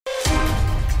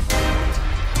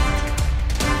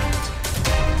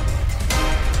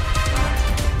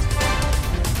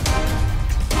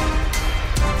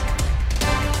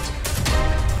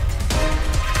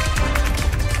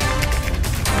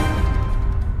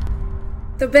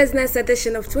The business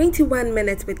edition of 21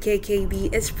 Minutes with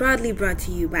KKB is proudly brought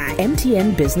to you by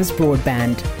MTN Business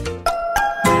Broadband.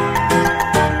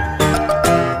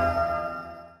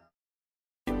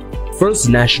 First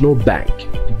National Bank,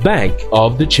 Bank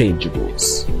of the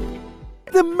Changeables.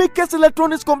 The Makers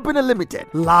Electronics Company Limited,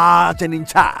 large and in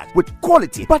charge with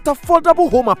quality but affordable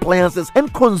home appliances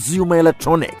and consumer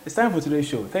electronics. It's time for today's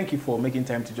show. Thank you for making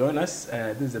time to join us.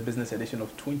 This is the business edition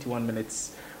of 21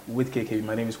 Minutes with KKB.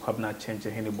 My name is Kwabena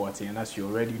Kyenkyenhene Boateng, and as you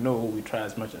already know, we try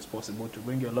as much as possible to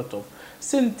bring you a lot of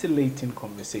scintillating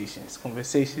conversations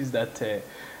that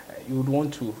you would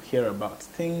want to hear about,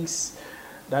 things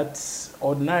that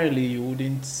ordinarily you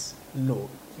wouldn't know.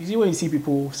 You see, when you see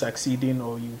people succeeding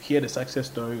or you hear the success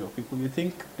story of people, you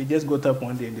think they just got up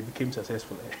one day and they became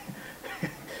successful.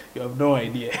 You have no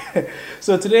idea.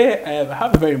 So today I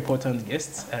have a very important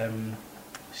guest.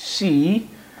 She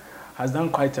has done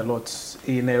quite a lot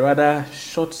in a rather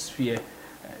short sphere.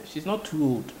 She's not too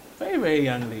old, very, very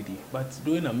young lady, but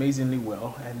doing amazingly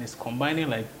well and is combining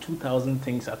like 2,000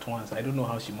 things at once. I don't know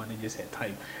how she manages her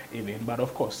time even, but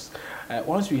of course,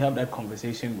 once we have that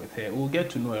conversation with her, we'll get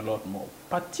to know a lot more,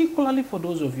 particularly for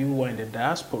those of you who are in the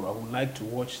diaspora who like to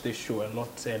watch this show a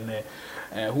lot and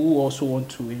who also want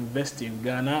to invest in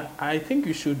Ghana. I think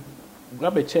you should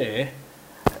grab a chair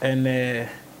and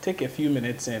take a few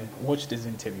minutes and watch this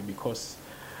interview, because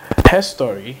her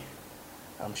story,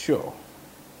 I'm sure,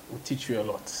 will teach you a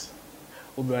lot.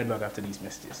 We'll be right back after these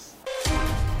messages.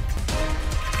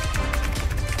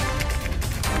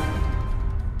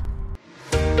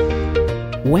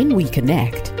 When we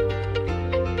connect,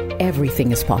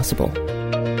 everything is possible.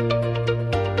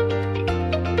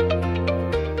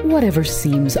 Whatever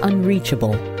seems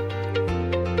unreachable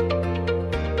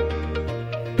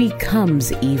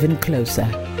becomes even closer.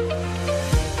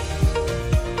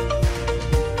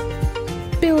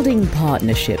 Building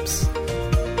partnerships,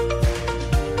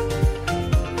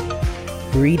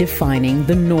 redefining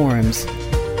the norms.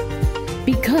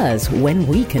 Because when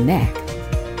we connect,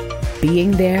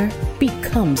 being there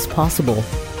becomes possible,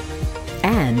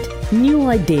 and new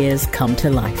ideas come to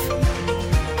life.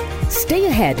 Stay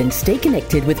ahead and stay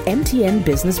connected with MTN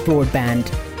Business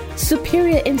Broadband.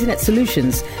 Superior internet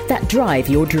solutions that drive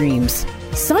your dreams.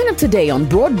 Sign up today on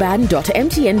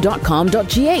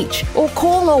broadband.mtn.com.gh or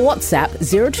call or WhatsApp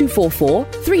 0244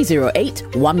 308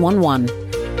 111.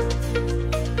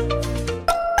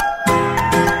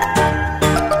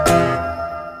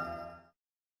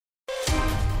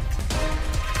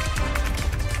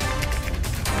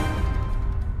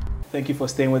 Thank you for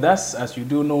staying with us. As you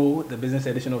do know, the business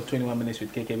edition of 21 Minutes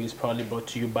with KKB is proudly brought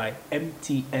to you by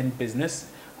MTN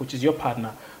Business, which is your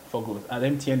partner for growth. At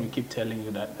MTN, we keep telling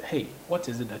you that, hey, what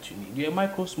is it that you need? You're a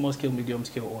micro, small scale, medium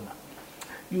scale owner.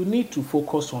 You need to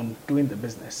focus on doing the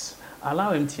business.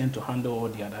 Allow MTN to handle all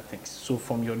the other things. So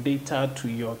from your data to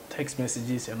your text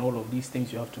messages and all of these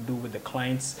things you have to do with the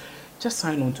clients, just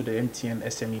sign on to the MTN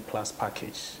SME Plus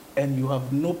package and you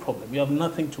have no problem. You have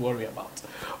nothing to worry about.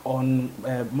 On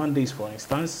Mondays, for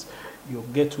instance, you'll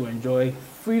get to enjoy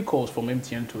free calls from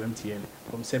MTN to MTN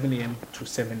from 7 a.m. to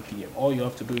 7 p.m. All you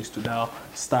have to do is to dial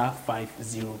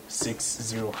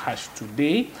 *5060#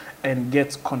 today and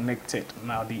get connected.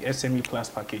 Now, the SME Plus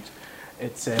package,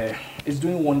 it's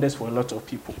doing wonders for a lot of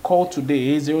people. Call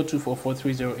today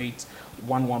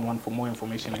 0244308111 for more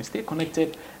information and stay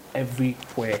connected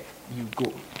everywhere you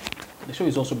go. The show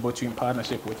is also brought to you in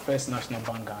partnership with First National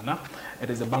Bank Ghana. It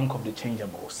is the bank of the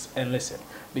changeables. And listen,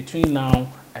 between now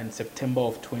and September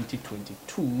of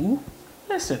 2022,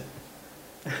 listen,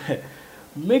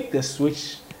 make the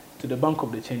switch to the bank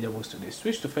of the changeables today.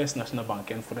 Switch to First National Bank,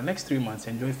 and for the next 3 months,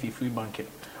 enjoy fee-free banking.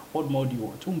 What more do you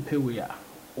want?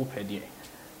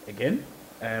 Again,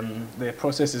 the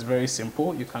process is very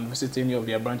simple. You can visit any of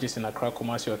their branches in Accra,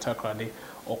 Kumasi, or Takoradi,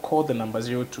 or call the number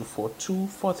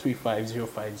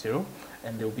 0242-435-050,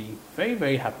 and they'll be very,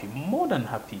 very happy, more than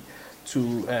happy,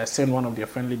 to send one of their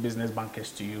friendly business bankers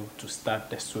to you to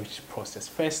start the switch process.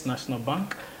 First National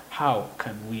Bank, how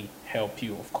can we help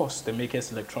you? Of course, the Makers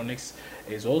Electronics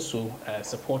is also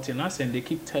supporting us, and they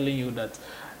keep telling you that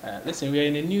listen, we are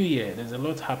in a new year. There's a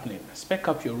lot happening. Spec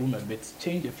up your room a bit.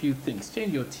 Change a few things.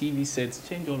 Change your TV sets.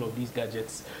 Change all of these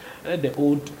gadgets. Let the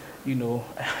old,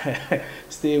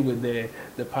 stay with the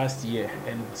past year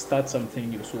and start something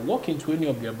new. So walk into any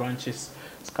of their branches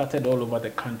scattered all over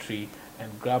the country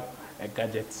and grab a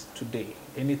gadget today.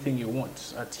 Anything you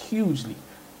want at hugely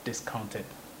discounted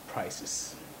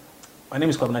prices. My name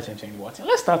is Kwabena Kyenkyenhene Boateng.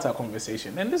 Let's start our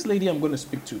conversation. And this lady I'm going to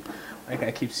speak to, like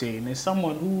I keep saying, is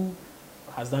someone who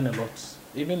has done a lot,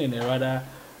 even in a rather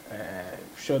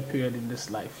short period in this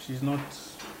life. She's not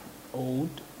old,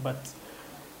 but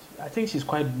I think she's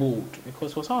quite bold,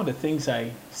 because for some of the things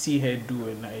I see her do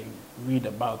and I read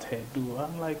about her do,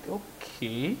 I'm like,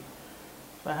 okay,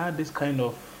 if I had this kind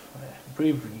of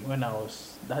bravery when I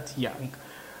was that young,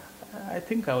 I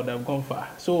think I would have gone far.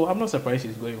 So I'm not surprised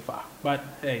she's going far. But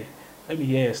hey, let me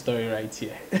hear a story right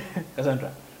here.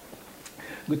 Cassandra,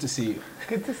 good to see you.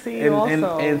 Good to see you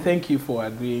also. And thank you for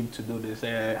agreeing to do this.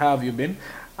 How have you been?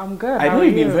 I'm good. I know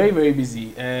you've been very, very busy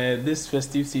this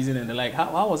festive season and the like.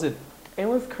 How was it? It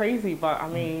was crazy, but I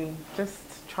mean, just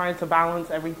trying to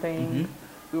balance everything.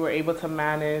 We were able to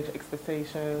manage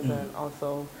expectations and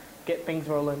also get things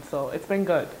rolling. So it's been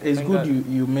good. It's good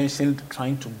you mentioned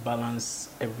trying to balance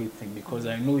everything, because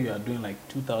I know you are doing like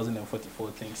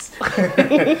 2,044 things.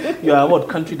 You are what,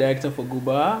 country director for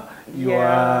Guba? You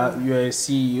are a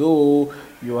CEO.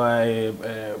 You are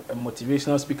a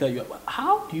motivational speaker.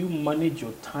 How do you manage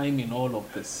your time in all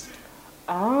of this?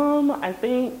 I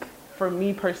think for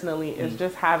me personally, it's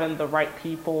just having the right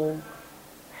people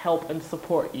help and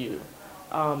support you.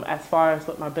 As far as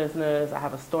with my business, I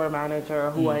have a store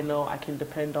manager who I know I can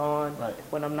depend on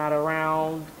when I'm not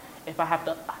around, if I have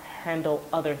to handle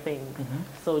other things.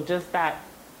 So just that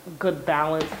good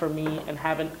balance for me, and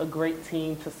having a great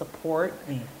team to support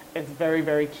is very,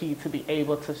 very key to be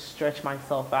able to stretch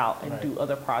myself out and do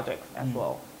other projects as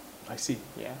well. I see.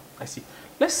 Yeah. I see.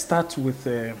 Let's start with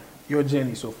your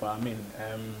journey so far. I mean,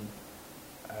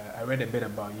 I read a bit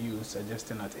about you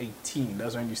suggesting at 18,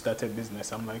 that's when you started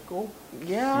business. I'm like, oh.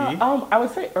 Yeah, I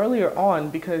would say earlier on,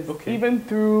 because even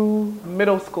through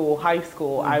middle school, high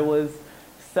school, I was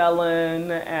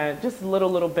selling and just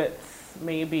little bits,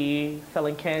 maybe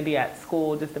selling candy at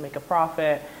school just to make a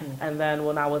profit. And then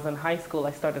when I was in high school,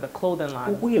 I started a clothing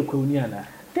line.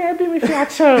 There be me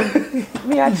fiachum,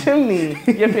 me achumni,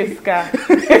 yepeska.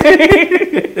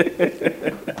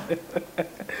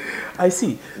 I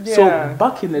see. Yeah. So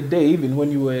back in the day, even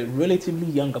when you were relatively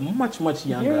younger, much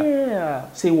younger,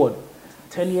 say what,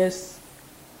 10 years?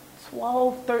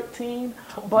 12, 13.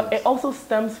 But it also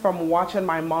stems from watching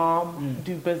my mom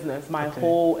do business my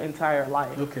whole entire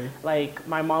life. Like,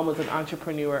 my mom was an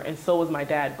entrepreneur, and so was my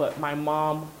dad. But my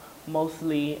mom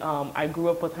mostly, I grew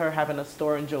up with her having a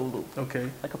store in Jolu.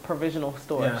 Like a provisional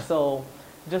store. Yeah. So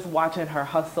just watching her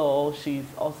hustle. She's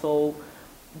also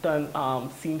done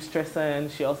seamstressing.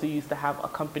 She also used to have a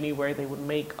company where they would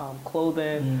make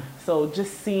clothing. So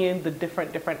just seeing the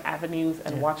different avenues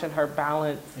and watching her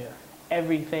balance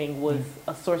everything was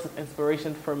a source of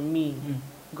inspiration for me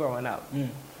growing up.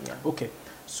 Yeah. Okay.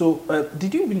 So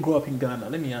did you even grow up in Ghana?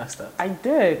 Let me ask that. I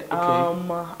did.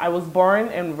 I was born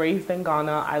and raised in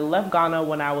Ghana. I left Ghana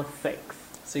when I was 6.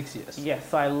 6 years? Yes.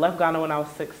 So I left Ghana when I was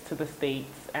 6 to the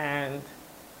States, and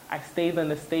I stayed in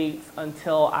the States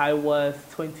until I was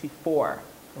 24.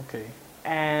 Okay.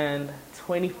 And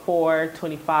 24,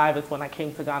 25 is when I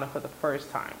came to Ghana for the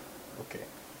first time. Okay.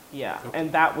 Yeah. Okay.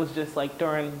 And that was just like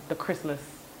during the Christmas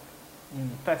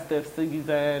festive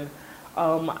season.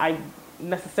 I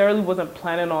necessarily wasn't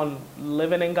planning on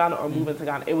living in Ghana or moving to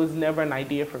Ghana. It was never an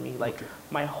idea for me. Like,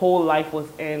 my whole life was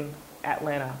in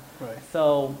Atlanta. Right.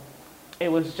 So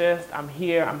it was just, I'm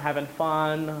here, I'm having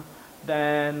fun.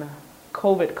 Then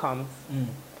COVID comes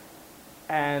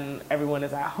and everyone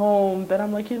is at home. Then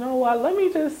I'm like, you know what, let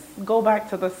me just go back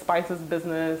to the spices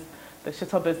business, the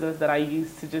shito business that I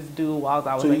used to just do while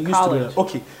I was in college.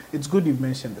 Okay, it's good you've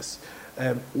mentioned this.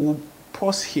 We'll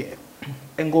pause here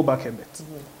and go back a bit.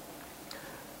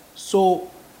 So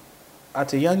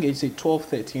at a young age, say 12,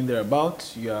 13,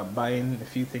 thereabouts, you are buying a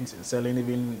few things and selling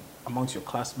even amongst your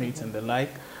classmates and the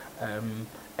like.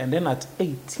 And then at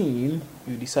 18,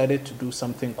 you decided to do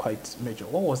something quite major.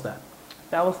 What was that?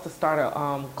 That was to start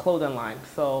a clothing line.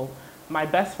 So my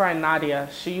best friend Nadia,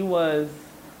 she was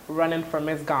running for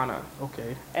Miss Ghana.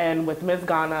 Okay. And with Miss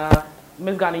Ghana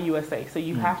USA, so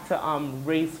you have to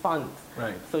raise funds.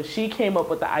 Right. So she came up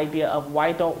with the idea of,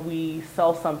 why don't we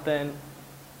sell something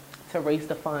to raise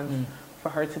the funds for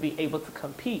her to be able to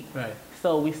compete. Right.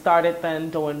 So we started then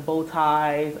doing bow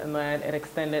ties, and then it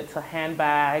extended to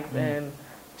handbags and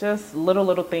just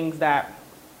little things that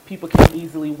people can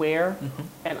easily wear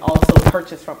and also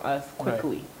purchase from us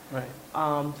quickly. Right.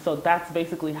 So that's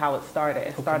basically how it started.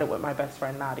 It started with my best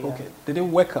friend Nadia. Okay. Did it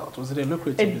work out? Was it a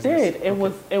lucrative business? It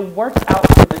did. It worked out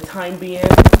for the time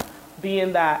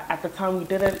being that at the time we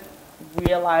didn't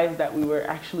realize that we were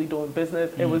actually doing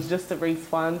business. It was just to raise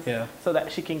funds so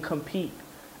that she can compete.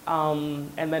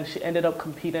 And then she ended up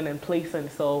competing and placing.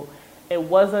 So it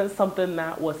wasn't something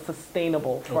that was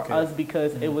sustainable for us,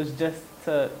 because it was just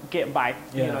to get by,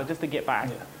 you know, just to get by.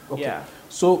 Okay. Yeah.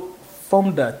 So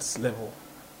from that level,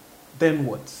 then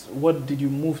what? What did you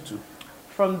move to?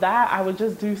 from that, I would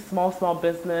just do small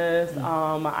business.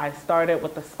 I started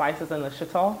with the spices and the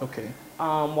shito. Okay.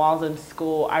 While I was in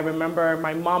school, I remember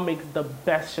my mom makes the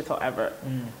best shito ever.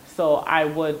 So I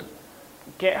would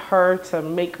get her to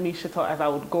make me shito as I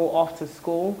would go off to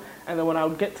school. And then when I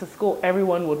would get to school,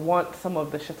 everyone would want some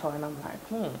of the shito. And I'm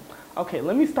like, okay,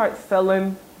 let me start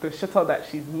selling the shito that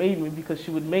she's made me, because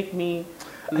she would make me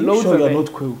loads of it. You're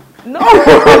not cool? No,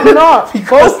 I'm not.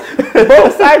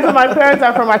 Both sides of my parents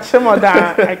are from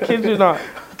Achimota. I kid you not.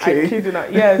 Okay. I kid you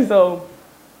not. Yeah, so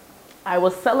I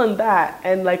was selling that,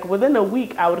 and like within a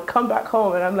week, I would come back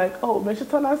home, and I'm like, oh,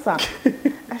 Meshitona-san.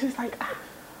 And she's like,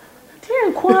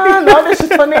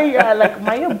 like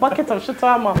my bucket of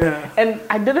shito. And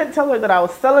I didn't tell her that I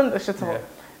was selling the shito. Yeah.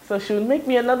 So she would make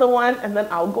me another one, and then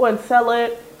I'll go and sell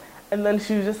it. And then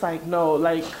she was just like, no,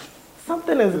 like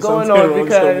something is going on,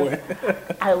 because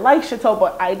I like shito,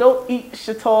 but I don't eat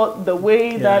shito the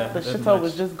way that the shito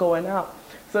was just going out.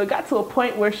 So it got to a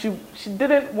point where she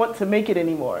didn't want to make it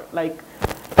anymore. Like,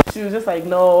 she was just like,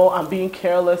 no, I'm being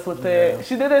careless with it.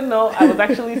 She didn't know I was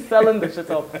actually selling the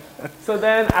shito. So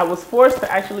then I was forced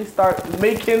to actually start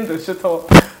making the shito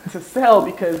to sell,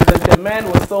 because the demand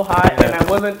was so high, and I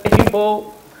wasn't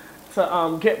able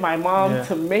to get my mom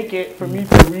to make it for me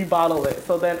to rebottle it.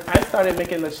 So then I started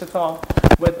making the shito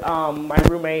with my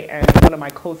roommate and one of my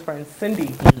close friends,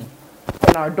 Cindy,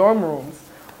 in our dorm rooms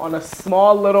on a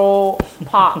small little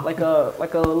pot, like a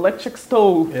electric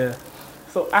stove. Yeah.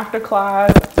 So after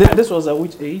class... This was at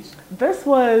which age? This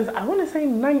was, I want to say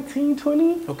 19,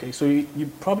 20. Okay, so you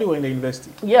probably were in the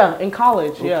university? Yeah, in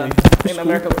college, in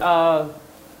America.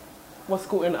 What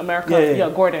school in America? Yeah,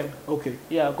 Gordon. Okay.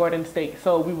 Yeah, Gordon State.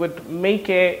 So we would make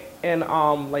it in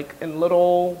like in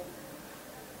little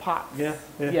pots.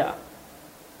 Yeah.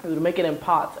 We would make it in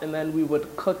pots, and then we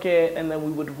would cook it, and then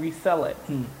we would resell it.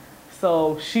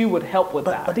 So she would help with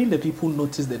that. But didn't the people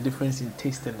notice the difference in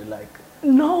taste and the like?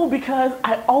 No, because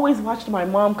I always watched my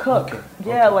mom cook.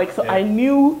 I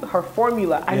knew her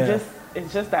formula.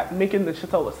 It's just that making the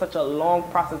shito was such a long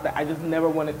process that I just never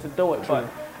wanted to do it. True. But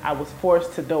I was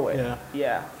forced to do it.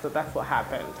 Yeah. So that's what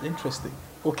happened. Interesting.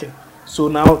 Okay. So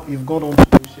now you've gone on to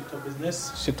do shito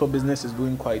business. Shito business is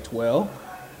doing quite well.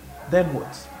 Then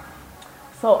what?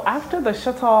 So after the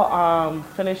shito,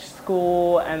 finished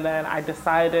school, and then I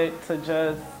decided to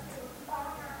just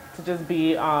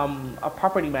be a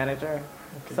property manager.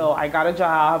 Okay. So I got a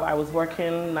job. I was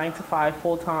working 9 to 5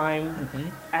 full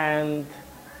time, and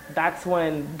that's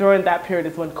when, during that period,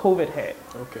 is when COVID hit.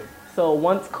 Okay. So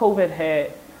once COVID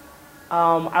hit,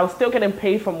 I was still getting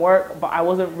paid from work, but I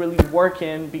wasn't really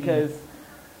working because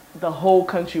the whole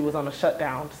country was on a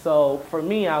shutdown. So for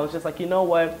me, I was just like, you know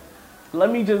what? Let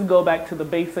me just go back to the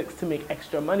basics to make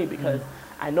extra money, because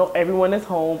I know everyone is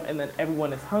home and then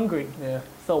everyone is hungry. Yeah.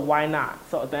 So why not?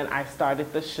 So then I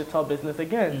started the shito business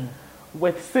again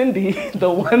with Cindy, the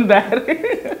one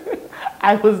that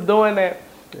I was doing it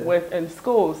with in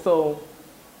school. So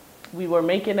we were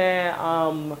making it,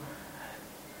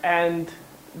 and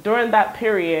during that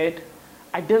period,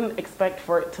 I didn't expect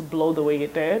for it to blow the way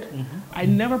it did. I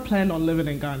never planned on living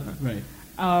in Ghana. Right.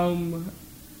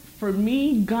 For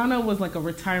me, Ghana was like a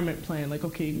retirement plan. Like,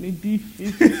 okay, maybe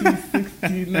 50,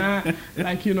 60, not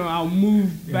like, I'll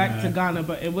move back to Ghana.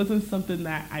 But it wasn't something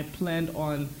that I planned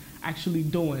on actually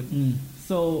doing.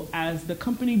 So as the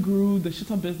company grew, the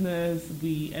shito business,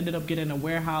 we ended up getting a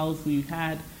warehouse. We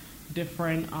had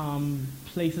different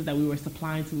places that we were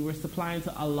supplying to. We were supplying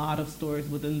to a lot of stores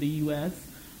within the U.S.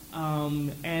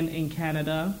 And in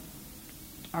Canada.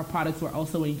 Our products were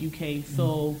also in UK.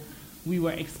 So we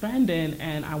were expanding,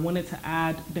 and I wanted to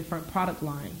add different product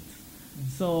lines.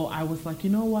 So I was like, you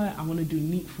know what? I want to do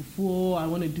neat fufu. I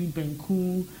want to do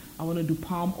benku. I want to do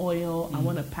palm oil. I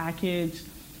want to package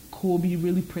Kobe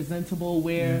really presentable,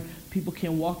 where people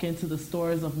can walk into the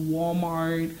stores of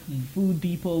Walmart, Food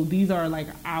Depot. These are like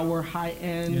our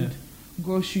high-end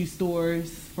grocery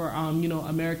stores for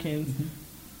Americans.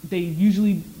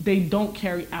 They don't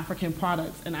carry African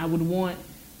products, and I would want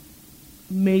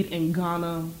made in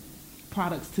Ghana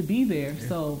products to be there.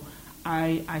 So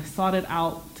I sought it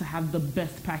out to have the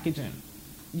best packaging,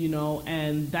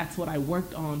 and that's what I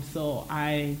worked on. So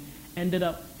I ended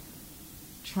up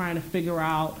trying to figure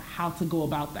out how to go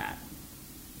about that.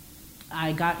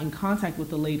 I got in contact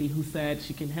with a lady who said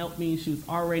she can help me. She was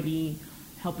already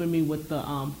helping me with the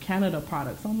Canada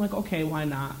products. So I'm like, okay, why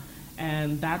not?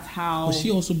 And that's how... Was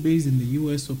she also based in the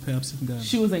U.S. or perhaps in Ghana?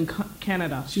 She was in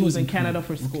Canada. She was in Canada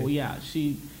for school,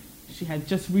 She had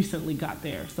just recently got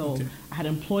there. So I had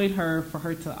employed her for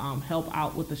her to help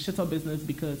out with the shito business,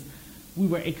 because we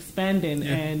were expanding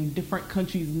and different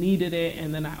countries needed it.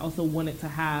 And then I also wanted to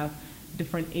have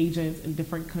different agents in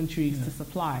different countries to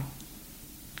supply.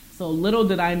 So little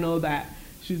did I know that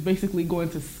she was basically going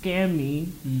to scam me,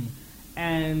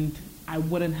 and I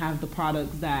wouldn't have the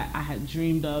products that I had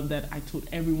dreamed of, that I told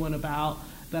everyone about,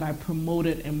 that I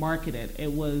promoted and marketed.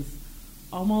 It was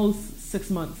almost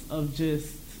 6 months of just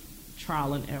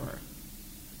trial and error.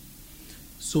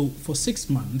 So for 6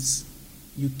 months,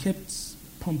 you kept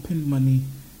pumping money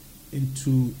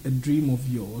into a dream of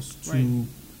yours to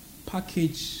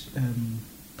package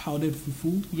powdered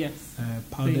fufu,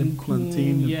 powdered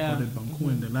plantain, and powdered banku,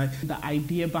 and the like. The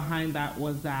idea behind that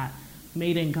was that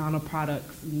made in Ghana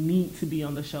products need to be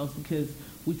on the shelves, because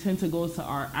we tend to go to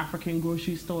our African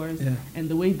grocery stores, and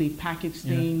the way they package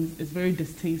things is very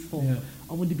distasteful.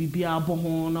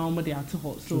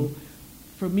 So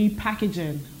for me,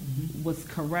 packaging was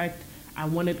correct. I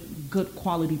wanted good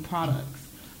quality products.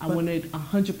 I wanted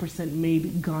 100% made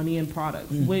Ghanaian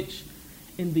products, which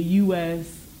in the U.S.,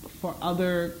 for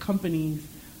other companies,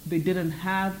 they didn't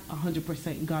have 100%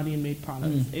 Ghanaian made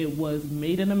products. It was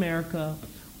made in America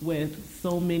with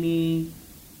so many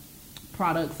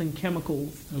products and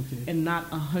chemicals, and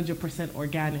not 100%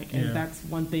 organic. And that's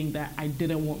one thing that I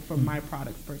didn't want from my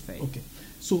products per se. Okay.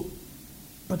 So,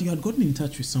 but you had gotten in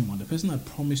touch with someone. The person had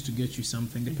promised to get you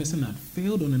something. The person had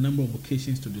failed on a number of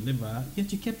occasions to deliver,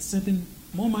 yet you kept sending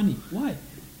more money. Why?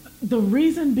 The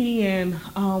reason being,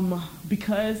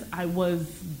 because I was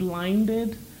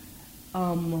blinded,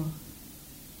 knowing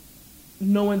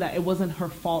that it wasn't her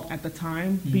fault at the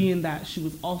time, being that she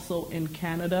was also in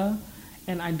Canada,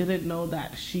 and I didn't know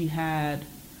that she had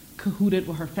cahooted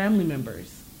with her family members.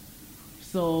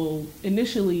 So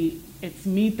initially, it's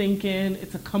me thinking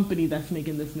it's a company that's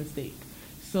making this mistake.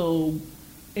 So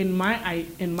in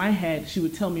my head, she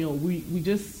would tell me, "Oh, we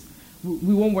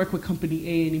won't work with company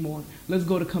A anymore. Let's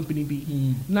go to company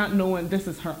B." Not knowing this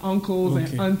is her uncles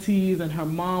and aunties, and her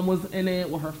mom was in it,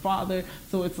 or her father.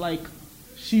 So it's like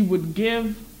she would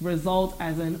give results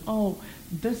as in, "Oh,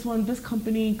 this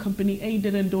company A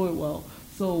didn't do it well.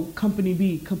 So company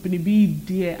B,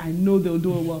 dear, I know they'll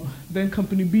do it well." Then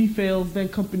company B fails, then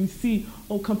company C.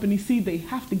 Oh, company C, they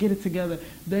have to get it together.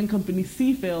 Then company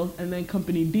C fails, and then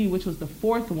company D, which was the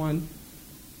fourth one.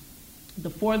 The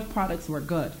fourth products were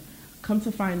good. Come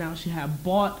to find out, she had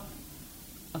bought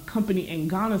a company in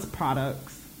Ghana's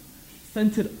products,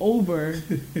 sent it over,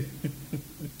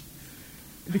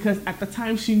 because at the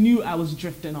time she knew I was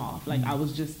drifting off. Like I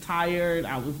was just tired,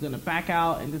 I was going to back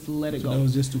out and just let it go. That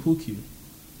was just to hook you.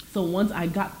 So once I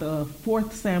got the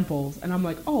fourth samples, and I'm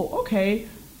like, oh, okay,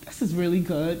 this is really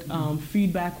good.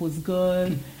 Feedback was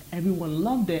good. Everyone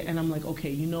loved it. And I'm like,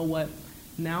 okay, you know what?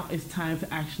 Now it's time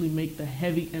to actually make the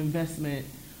heavy investment,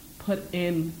 put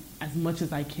in as much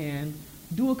as I can,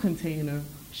 do a container,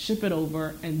 ship it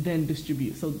over, and then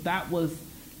distribute. So that was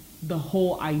the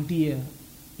whole idea,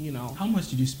 you know. How much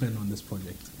did you spend on this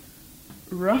project?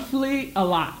 Roughly a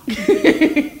lot.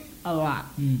 A lot.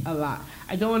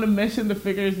 I don't want to mention the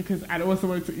figures because I don't want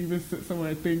someone to even sit somewhere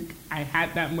and think I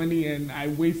had that money and I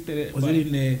wasted it. Was it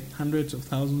in the hundreds of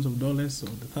thousands of dollars or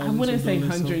the thousands of dollars? I wouldn't say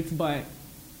hundreds, but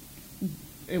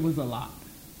it was a lot.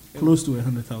 Close to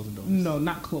 $100,000? No,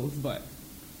 not close, but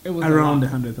it was around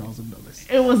 $100,000.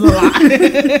 It was a lot.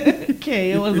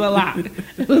 Okay, it was a lot.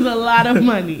 It was a lot of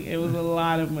money. It was a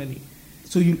lot of money.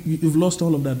 So you've lost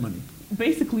all of that money?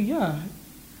 Basically, yeah.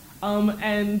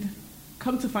 And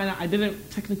come to find out, I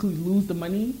didn't technically lose the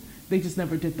money. They just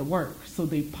never did the work, so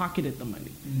they pocketed the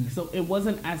money. So it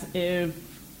wasn't as if.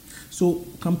 So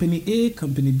company A,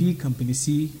 company B, company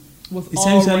C was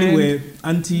essentially were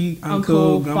auntie,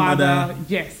 uncle, grandmother. Father.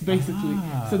 Yes, basically.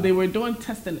 So they were doing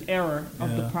test and error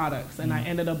of the products, and I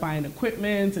ended up buying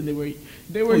equipment, and they were you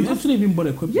actually even bought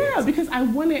equipment? Yeah, because I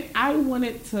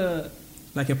wanted to.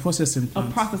 Like a processing plant.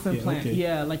 A processing plant,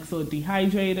 yeah. Like, so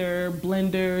dehydrator,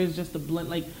 blenders, just the blend,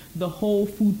 like the whole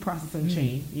food processing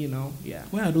chain, you know, yeah.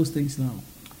 Where are those things now?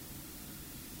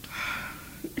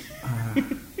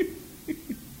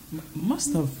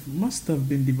 Must have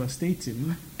been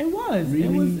devastating. It was.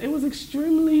 Really? It was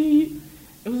extremely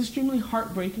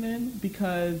heartbreaking,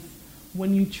 because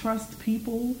when you trust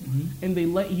people and they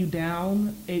let you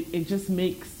down, it just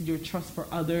makes your trust for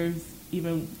others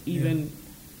even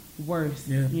worse,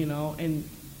 you know. And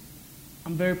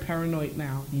I'm very paranoid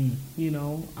now, you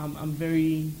know. I'm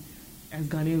very, as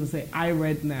Ghanaians would say, I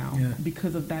read now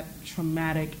because of that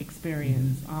traumatic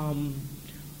experience.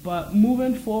 But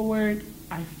moving forward,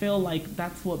 I feel like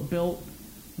that's what built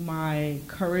my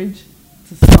courage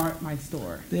to start my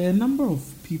store. There are a number of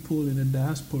people in the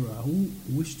diaspora who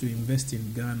wish to invest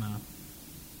in Ghana,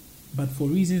 but for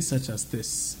reasons such as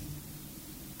this,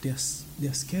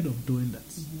 they're scared of doing that.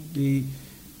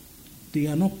 they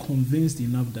are not convinced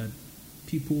enough that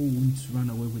people won't run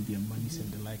away with their monies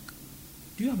and the like.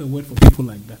 Do you have a word for people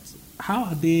like that? How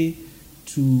are they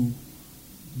to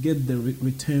get the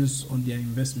returns on their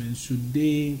investments should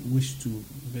they wish to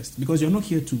invest? Because you're not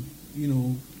here to,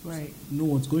 know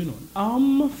what's going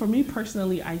on. For me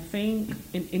personally, I think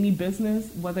in any business,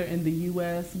 whether in the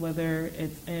U.S., whether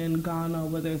it's in Ghana,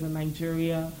 whether it's in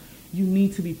Nigeria, you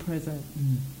need to be present.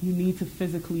 You need to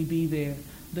physically be there.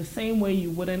 The same way you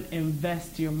wouldn't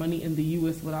invest your money in the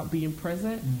U.S. without being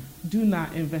present, do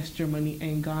not invest your money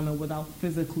in Ghana without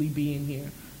physically being here.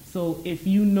 So if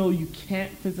you know you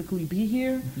can't physically be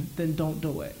here, then don't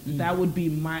do it. That would be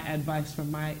my advice from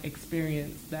my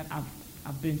experience that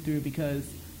I've been through, because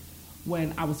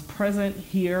when I was present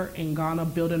here in Ghana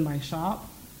building my shop,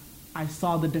 I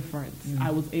saw the difference.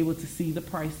 I was able to see the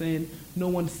pricing. No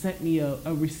one sent me a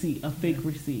receipt, a fake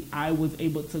receipt. I was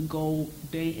able to go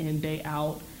day in, day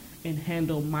out and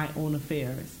handle my own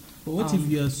affairs. But what if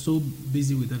you are so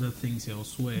busy with other things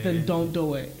elsewhere? Then don't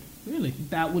do it. Really?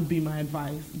 That would be my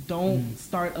advice. Don't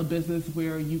start a business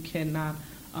where you cannot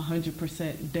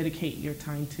 100% dedicate your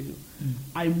time to.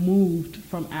 I moved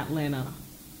from Atlanta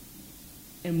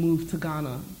and moved to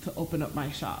Ghana to open up my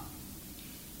shop.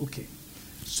 Okay.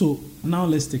 So now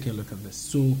let's take a look at this.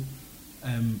 So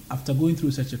after going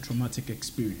through such a traumatic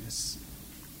experience,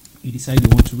 you decided you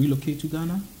want to relocate to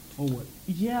Ghana, or what?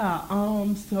 Yeah.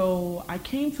 So I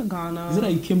came to Ghana. Is it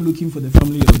that you came looking for the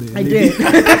family of the lady? I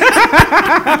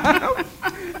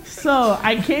did. So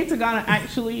I came to Ghana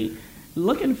actually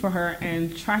looking for her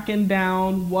and tracking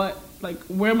down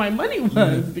where my money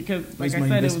was, because like I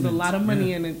said, it was a lot of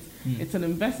money and it's an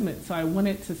investment. So I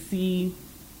wanted to see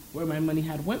where my money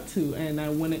had went to, and I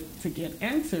wanted to get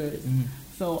answers.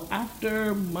 So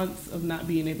after months of not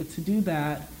being able to do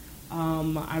that,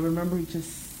 I remember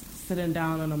just sitting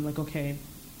down and I'm like, okay,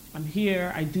 I'm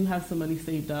here. I do have some money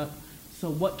saved up. So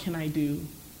what can I do?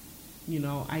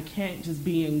 I can't just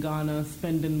be in Ghana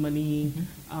spending money,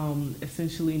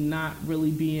 essentially not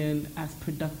really being as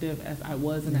productive as I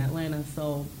was in Atlanta.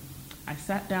 So I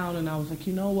sat down and I was like,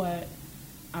 you know what?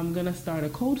 I'm going to start a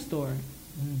cold store.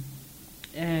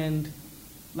 And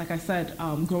like I said,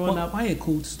 growing up... Why a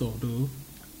cold store, though?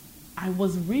 I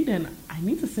was reading... I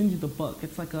need to send you the book.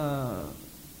 It's like a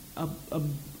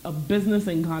business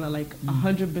in Ghana, like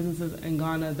 100 businesses in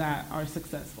Ghana that are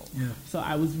successful. Yeah. So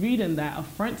I was reading that. A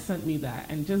friend sent me that.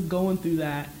 And just going through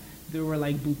that, there were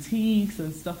like boutiques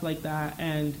and stuff like that.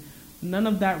 And none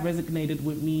of that resonated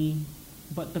with me.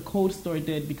 But the cold store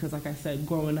did, because like I said,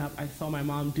 growing up, I saw my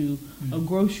mom do a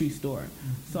grocery store.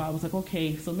 So I was like,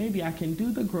 okay, so maybe I can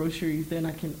do the groceries, then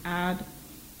I can add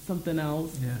something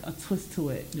else, a twist to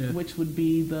it, which would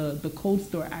be the cold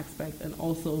store aspect. And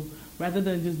also, rather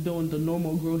than just doing the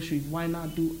normal groceries, why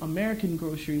not do American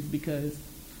groceries? Because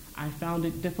I found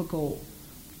it difficult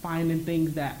finding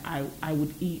things that I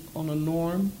would eat on a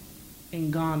norm in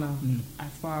Ghana,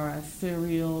 as far as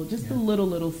cereal, just the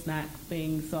little snack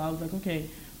things. So I was like, okay,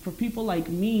 for people like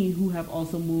me who have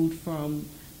also moved from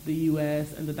the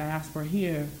U.S. and the diaspora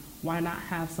here, why not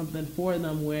have something for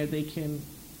them where they can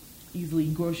easily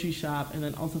grocery shop, and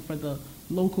then also for the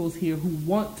locals here who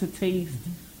want to taste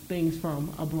things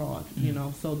from abroad,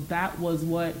 So that was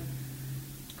what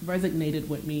resonated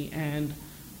with me. And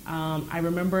I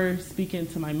remember speaking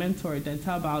to my mentor,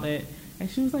 Denta, about it. And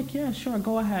she was like, yeah, sure,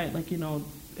 go ahead.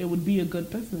 It would be a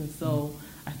good business. So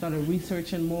I started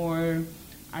researching more.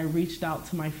 I reached out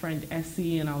to my friend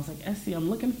Essie, and I was like, Essie,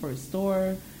 I'm looking for a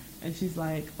store. And she's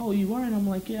like, oh, you are? And I'm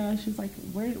like, yeah. She's like,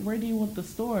 where do you want the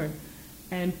store?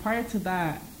 And prior to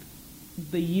that,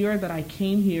 the year that I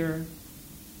came here,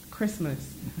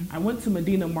 Christmas, I went to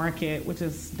Medina Market, which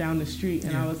is down the street,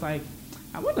 and I was like,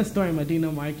 I want a store in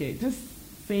Medina Market. Just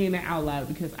saying it out loud,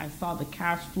 because I saw the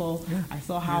cash flow. I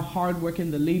saw how hard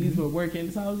working the ladies were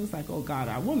working. So I was just like, oh God,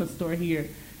 I want a store here.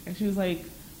 And she was like,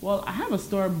 well, I have a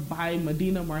store by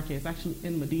Medina Market. It's actually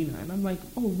in Medina. And I'm like,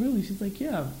 oh really? She's like,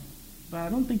 yeah, but I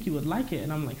don't think you would like it.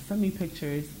 And I'm like, send me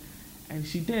pictures. And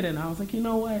she did. And I was like, you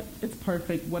know what? It's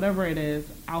perfect. Whatever it is,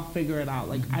 I'll figure it out.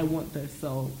 Like, I want this.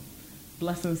 So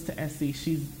blessings to Essie.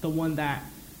 She's the one that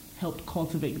helped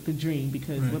cultivate the dream,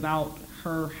 because without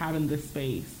her having this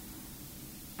space,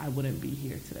 I wouldn't be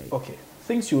here today. Okay.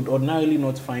 Things you would ordinarily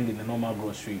not find in a normal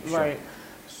grocery shop. Right.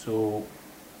 So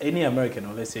any American,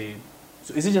 or let's say,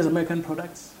 so is it just American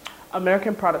products?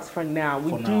 American products for now.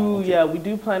 We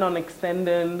do plan on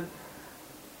extending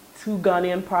to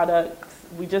Ghanaian products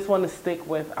we just want to stick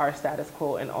with our status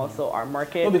quo and also our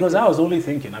market. No, because I was only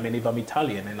thinking, I mean, if I'm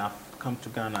Italian and I've come to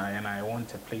Ghana and I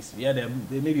want a place, there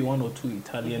may be 1 or 2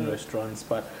 Italian restaurants,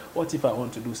 but what if I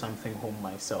want to do something home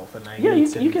myself and I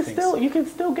need you can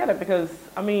still get it, because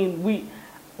I mean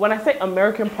when I say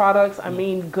American products, I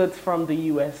mean goods from the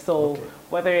U.S. So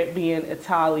whether it be in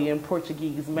Italian,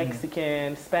 Portuguese,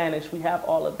 Mexican, Spanish, we have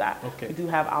all of that. Okay. We do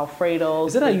have Alfredo,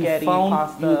 Is it that you found,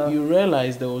 pasta. You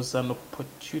realized there was an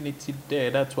opportunity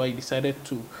there, that's why you decided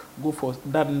to go for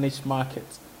that niche market?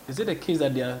 Is it a case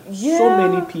that there are so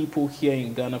many people here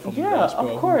in Ghana from the diaspora?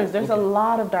 Yeah, of course. There's a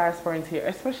lot of diasporans here,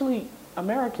 especially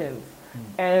Americans.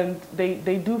 And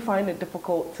they do find it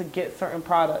difficult to get certain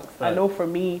products. Right. I know for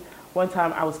me, one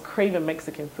time I was craving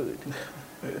Mexican food.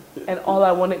 And all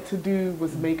I wanted to do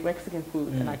was make Mexican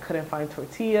food. And I couldn't find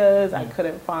tortillas. I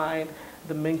couldn't find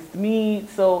the minced meat.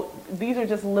 So these are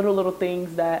just little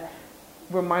things that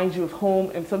remind you of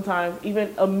home. And sometimes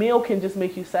even a meal can just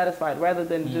make you satisfied rather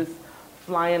than just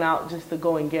flying out just to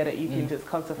go and get it. You can just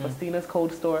come to Fastina's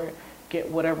Cold Store, get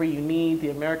whatever you need, the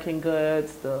American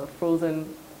goods, the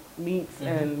frozen meats,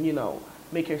 and, you know,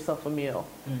 make yourself a meal.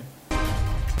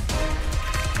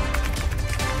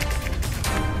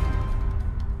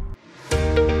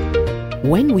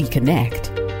 When we connect,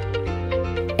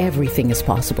 everything is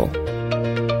possible.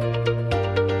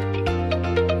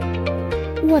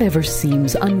 Whatever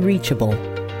seems unreachable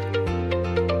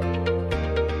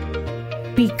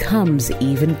becomes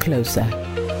even closer.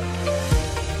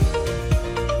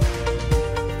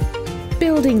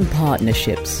 Building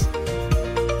partnerships,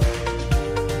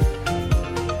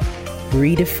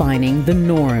 redefining the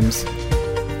norms.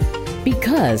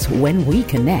 Because when we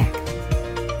connect,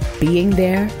 being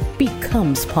there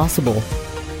becomes possible,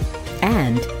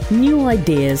 and new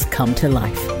ideas come to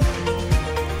life.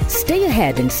 Stay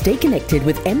ahead and stay connected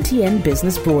with MTN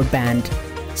Business Broadband.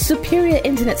 Superior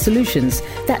internet solutions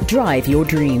that drive your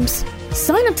dreams.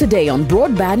 Sign up today on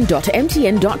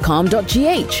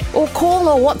broadband.mtn.com.gh or call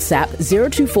or WhatsApp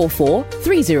 0244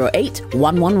 308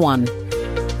 111.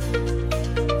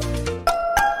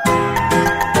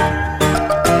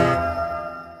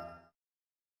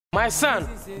 My son,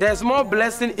 there's more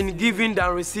blessing in giving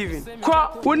than receiving.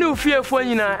 When you fear for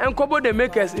you and Kobo the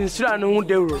makers in Strano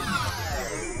de Road.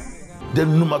 The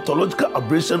pneumatological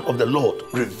aberration of the Lord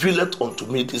revealed unto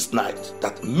me this night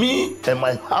that me and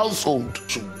my household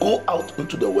should go out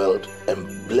into the world and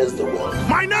bless the world.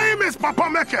 My name is Papa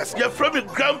Makers. Your friend with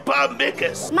Grandpa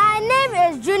Makers. My name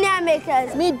is Junior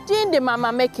Makers. Me Dean the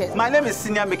Mama Makers. My name is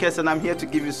Senior Makers, and I'm here to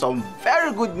give you some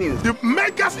very good news. The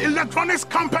Makers Electronics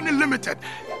Company Limited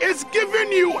is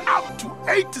giving you up to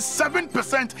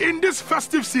 87% in this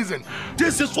festive season.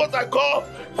 This is what I call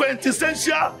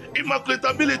quintessential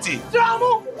immaculatability.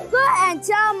 Go and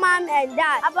tell Mom and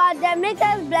Dad about the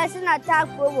Makers Blessing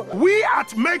Attack program. We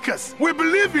at Makers, we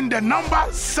believe in the number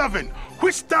 7,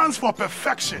 which stands for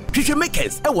perfection. Future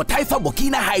Makers, Taifa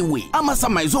Burkina Highway,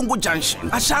 Amasama Zongo Junction,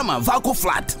 Ashama Valco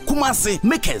Flat, Kumasi,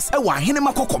 Makers,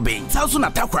 Hinema Kokobe, Southern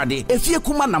Atakrade, Efia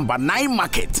Kuma number 9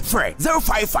 Market, Fre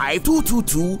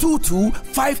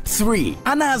 055-222-2253,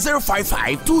 Anna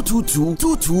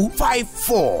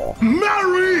 055-222-2254.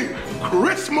 Merry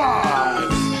Christmas!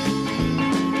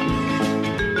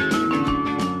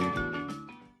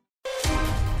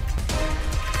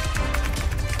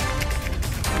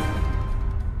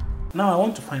 Now I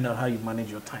want to find out how you manage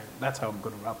your time. That's how I'm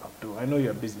going to wrap up though. I know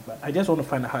you're busy, but I just want to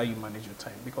find out how you manage your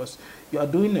time because you are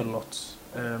doing a lot.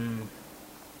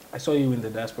 I saw you in the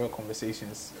diaspora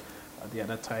conversations at the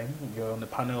other time. You're on the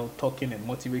panel talking and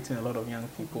motivating a lot of young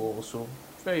people also.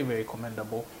 Very, very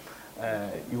commendable.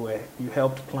 You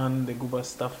helped plan the Guba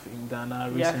stuff in Ghana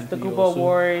recently. Yes, the Guba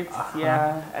Awards,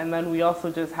 yeah. And then we also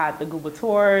just had the Guba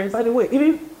Tours. By the way,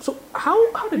 so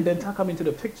how did Denta come into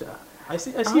the picture? I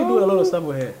see you do a lot of stuff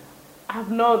with her. I've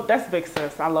known, that's Big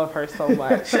Sis. I love her so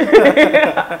much.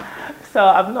 So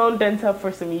I've known Denta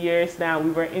for some years now.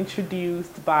 We were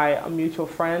introduced by a mutual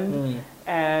friend,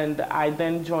 and I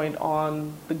then joined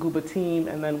on the Guba team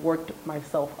and then worked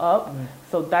myself up.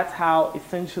 So that's how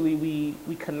essentially we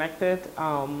connected.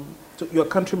 So you're a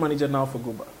country manager now for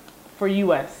Guba? For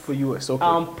US. For US,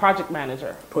 okay. Project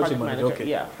manager. Project manager, okay.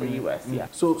 Yeah, for US, yeah.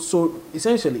 So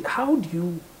essentially, how do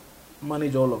you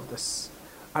manage all of this?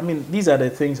 I mean, these are the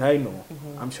things I know.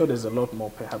 I'm sure there's a lot more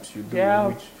perhaps you do.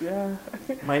 Yeah.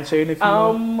 Mind sharing if you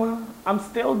know? I'm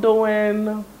still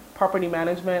doing property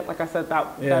management. Like I said,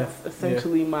 that's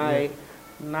essentially my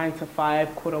 9 to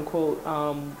 5, quote unquote,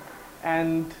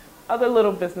 and other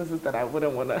little businesses that I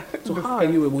wouldn't want to. So how are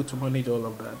you able to manage all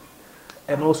of that?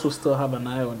 and also still have an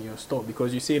eye on your store?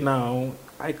 Because you say now,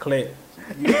 I clear.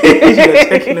 You're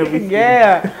checking everything.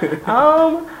 Yeah.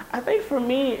 I think for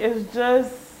me, it's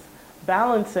just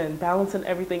balancing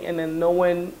everything, and then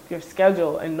knowing your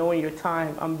schedule and knowing your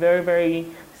time. I'm very, very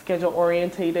schedule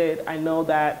orientated. I know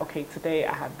that, okay, today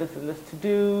I have this and this to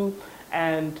do,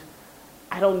 and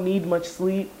I don't need much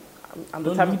sleep. I'm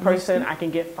the type of person I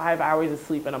can get 5 hours of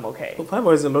sleep and I'm okay. Well, 5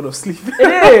 hours is a lot of sleep.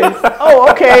 It is. Oh,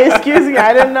 okay. Excuse me.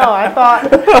 I didn't know. I thought. No,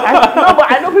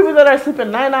 but I know people that are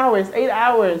sleeping 9 hours, 8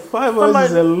 hours. 5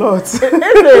 hours is a lot. Is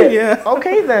it? Yeah.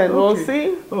 Okay, then. Okay. We'll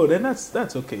see. Oh, then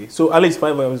that's okay. So at least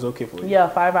 5 hours is okay for you. Yeah,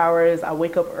 5 hours. I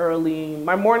wake up early.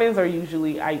 My mornings are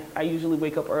usually, I usually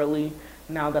wake up early.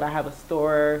 Now that I have a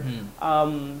store,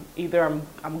 either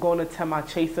I'm going to Tema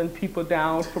chasing people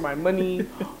down for my money,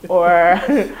 or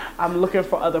I'm looking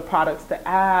for other products to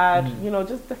add. You know,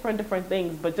 just different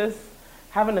things. But just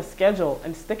having a schedule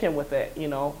and sticking with it. You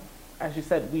know, as you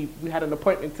said, we had an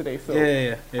appointment today, so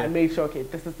yeah. I made sure, okay,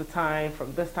 this is the time.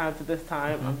 From this time to this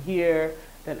time, I'm here.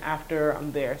 Then after,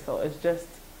 I'm there. So it's just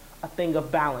a thing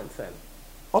of balancing.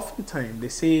 Oftentimes they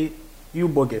say, you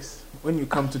bogus, when you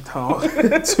come to town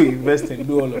to invest and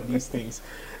do all of these things,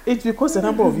 it's because a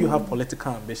number of you have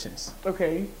political ambitions.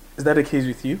 Okay. Is that the case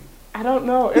with you? I don't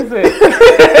know, is it?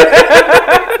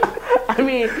 I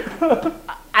mean,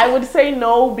 I would say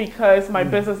no, because my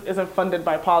business isn't funded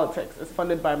by politics. It's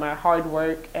funded by my hard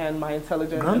work and my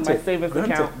intelligence and my savings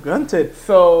account. Granted.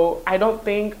 So I don't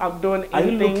think I'm doing anything.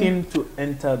 Are you looking to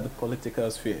enter the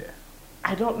political sphere?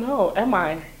 I don't know. Am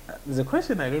I? There's a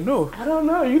question I don't know. I don't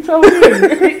know. You tell me.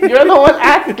 You're the one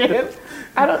asking.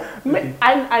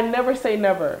 I never say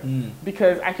never,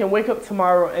 because I can wake up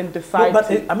tomorrow and decide. No,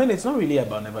 but I mean, it's not really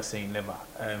about never saying never.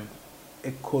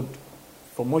 It could,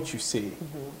 from what you say,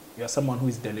 you're someone who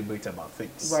is deliberate about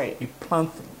things. Right. You plan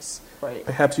things. Right.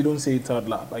 Perhaps you don't say it out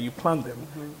loud, but you plan them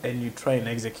and you try and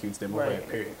execute them over a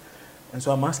period. And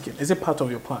so I'm asking, is it part of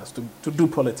your plans to do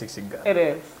politics in Ghana? It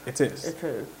is. It is. It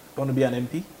is. You want to be an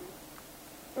MP?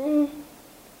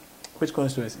 Which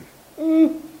constituency?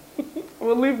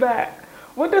 We'll leave that.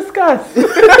 We'll discuss.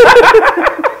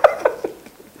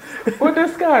 We'll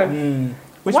discuss.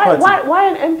 Which party? Why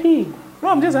an MP? No,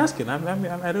 I'm just asking. I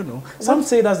don't know. Some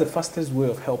say that's the fastest way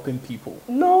of helping people.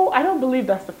 No, I don't believe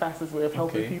that's the fastest way of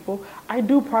helping people. I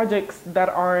do projects that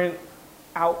aren't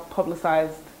out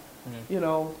publicized, you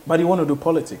know. But you want to do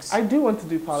politics? I do want to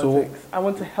do politics. So, I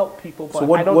want to help people, but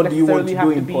so I don't what do you want to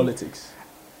necessarily do in politics?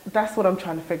 That's what I'm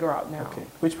trying to figure out now. Okay.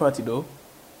 Which party though?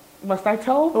 Must I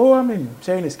tell? Oh, I mean,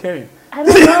 sharing is caring. I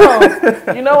don't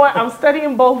know. You know what? I'm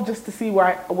studying both just to see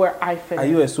where I fit. Are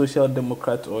you a social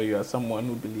democrat, or you are someone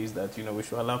who believes that, you know, we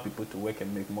should allow people to work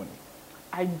and make money?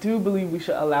 I do believe we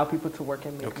should allow people to work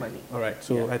and make money. All right.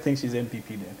 So I think she's MPP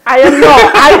then. I am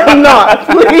not. I am not.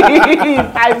 Please,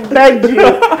 I beg you.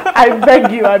 I beg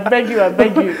you. I beg you. I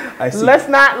beg you. I see. Let's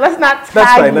not tag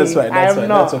That's fine. me.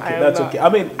 That's okay. That's okay. I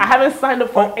mean, I haven't signed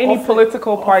up for any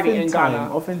political party in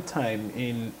Ghana. Oftentimes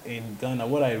in Ghana,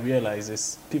 what I realize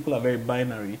is people are very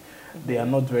binary. They are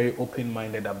not very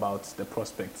open-minded about the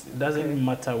prospects. It doesn't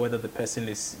matter whether the person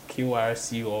is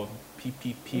QRC or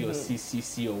PPP or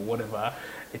CCC or whatever.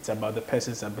 It's about the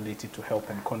person's ability to help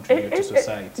and contribute to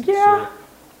society. Yeah.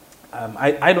 So,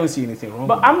 I don't see anything wrong.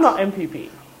 But I'm not MPP.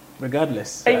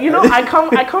 Regardless. And you know, I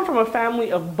come from a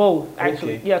family of both,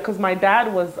 actually. Okay. Yeah, because my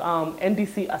dad was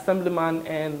NDC assemblyman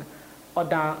and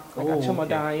Odan,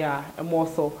 yeah, and more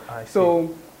so.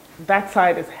 So that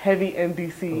side is heavy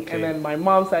NDC, and then my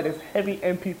mom's side is heavy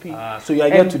MPP. So you are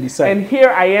yet to decide. And here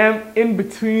I am in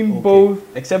between both.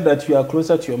 Except that you are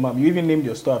closer to your mom. You even named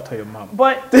your store after your mom.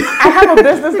 But I have a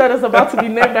business that is about to be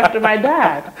named after my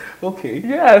dad. Okay.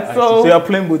 Yeah, so you are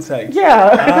playing both sides.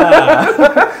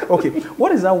 Yeah. Okay.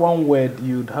 What is that one word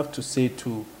you'd have to say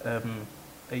to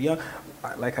a young,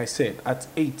 like I said, at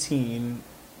 18,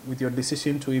 with your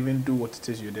decision to even do what it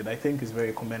is you did? I think is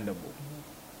very commendable.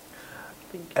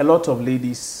 A lot of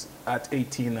ladies at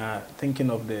 18 are thinking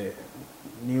of the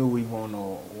new wig on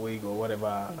or wig or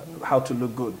whatever, how to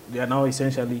look good. They are now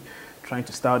essentially trying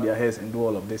to style their hairs and do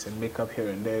all of this and makeup here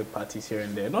and there, parties here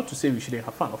and there. Not to say we shouldn't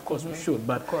have fun, of course we should,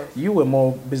 but you were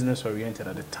more business oriented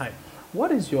at the time.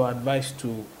 What is your advice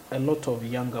to a lot of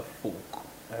younger folk?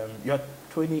 You're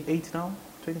 28 now,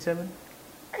 27?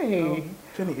 Hey, no,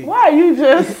 28. Why are you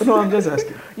just... No, I'm just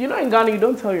asking. You know, in Ghana, you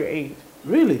don't tell your age.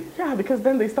 Really? Yeah, because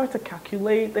then they start to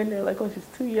calculate. Then they're like, oh, she's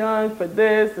too young for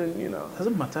this, and you know.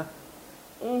 Doesn't matter.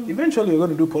 Eventually, you're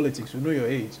going to do politics. You know your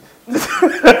age.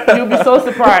 You'll be so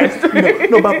surprised.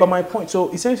 No, but my point.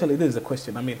 So essentially, this is the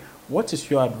question. I mean, what is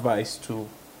your advice to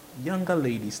younger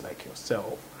ladies like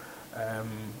yourself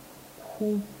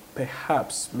who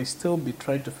perhaps may still be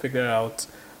trying to figure out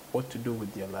what to do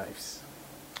with their lives?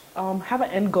 Have an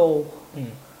end goal.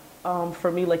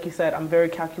 For me, like you said, I'm very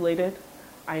calculated.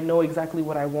 I know exactly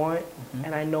what I want,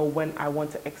 and I know when I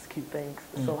want to execute things.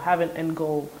 So have an end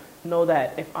goal. Know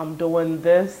that if I'm doing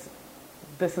this,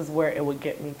 this is where it would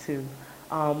get me to.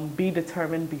 Be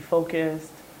determined, be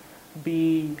focused,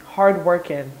 be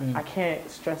hardworking. I can't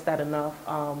stress that enough.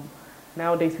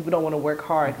 Nowadays, people don't want to work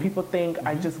hard. People think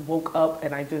I just woke up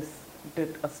and I just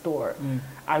did a store.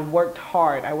 I worked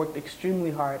hard. I worked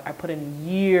extremely hard. I put in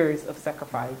years of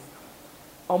sacrifice,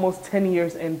 almost 10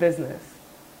 years in business.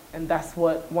 And that's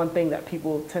one thing that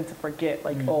people tend to forget.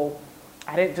 Like, oh,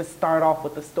 I didn't just start off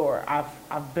with the store.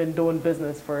 I've been doing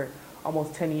business for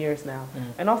almost 10 years now.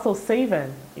 And also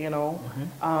saving, you know.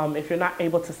 If you're not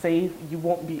able to save, you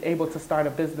won't be able to start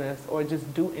a business or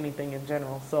just do anything in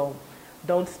general. So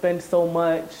don't spend so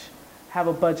much. Have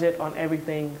a budget on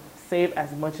everything. Save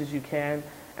as much as you can.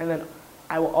 And then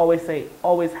I will always say,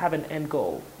 always have an end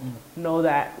goal. Know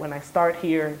that when I start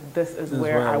here, this is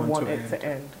where I want it to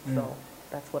end. So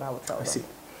that's what I would tell them. I see.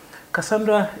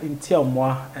 Cassandra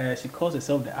Ntiamoah, she calls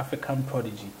herself the African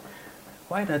Prodigy.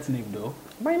 Why that name though?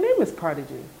 My name is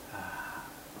Prodigy.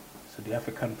 So the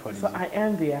African Prodigy. So I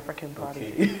am the African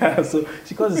Prodigy. Okay. Yeah, so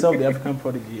she calls herself the African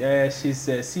Prodigy. She's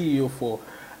CEO for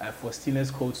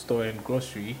Faustina's Cold Store and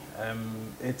Grocery.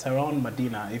 It's around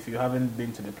Medina. If you haven't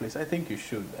been to the place, I think you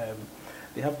should.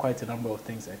 They have quite a number of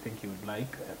things I think you would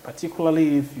like,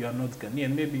 particularly if you are not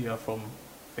Ghanaian. Maybe you are from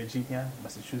Virginia,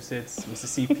 Massachusetts,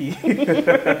 Mississippi.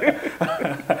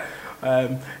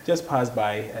 Just pass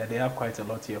by. They have quite a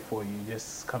lot here for you.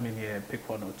 Just come in here and pick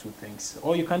one or two things.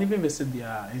 Or you can even visit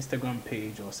their Instagram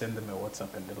page or send them a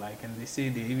WhatsApp and the like. And they say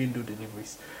they even do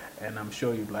deliveries. And I'm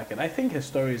sure you'd like it. I think her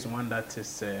story is one that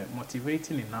is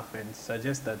motivating enough and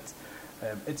suggests that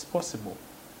it's possible.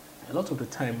 A lot of the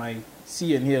time I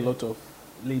see and hear a lot of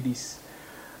ladies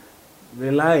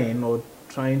relying or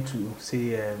trying to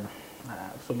say,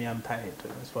 for me, I'm tired.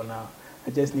 As for now, I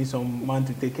just need some man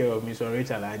to take care of me. So,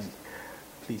 Rachel Aji,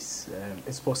 please,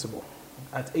 it's possible.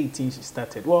 At 18, she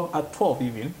started. Well, at 12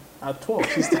 even. At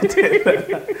 12, she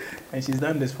started. And she's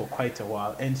done this for quite a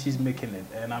while. And she's making it.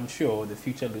 And I'm sure the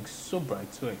future looks so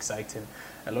bright, so exciting.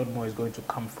 A lot more is going to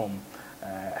come from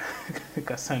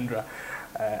Cassandra.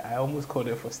 I almost called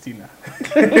her Faustina.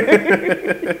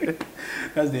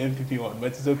 That's the MPP one,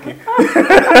 but it's okay.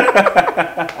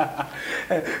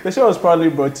 The show was proudly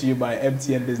brought to you by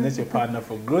MTN Business, your partner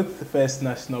for growth, First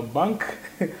National Bank.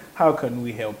 How can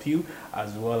we help you?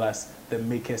 As well as the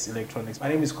Makers Electronics. My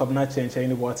name is Kwabena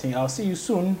Kyenkyenhene Boateng. I'll see you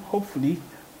soon, hopefully,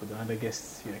 with another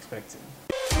guest you're expecting.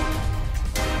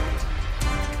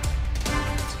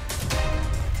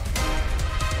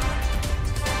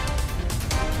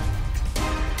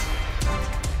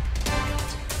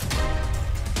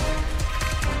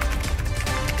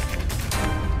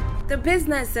 The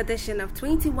business edition of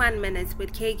 21 Minutes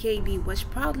with KKB was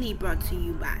proudly brought to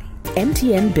you by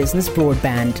MTN Business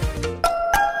Broadband.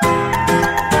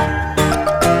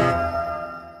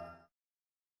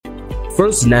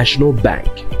 First National Bank,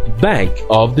 Bank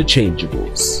of the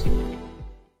Changeables.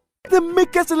 The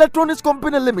Makers Electronics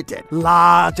Company Limited,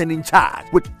 large and in charge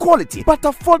with quality but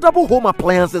affordable home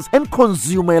appliances and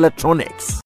consumer electronics.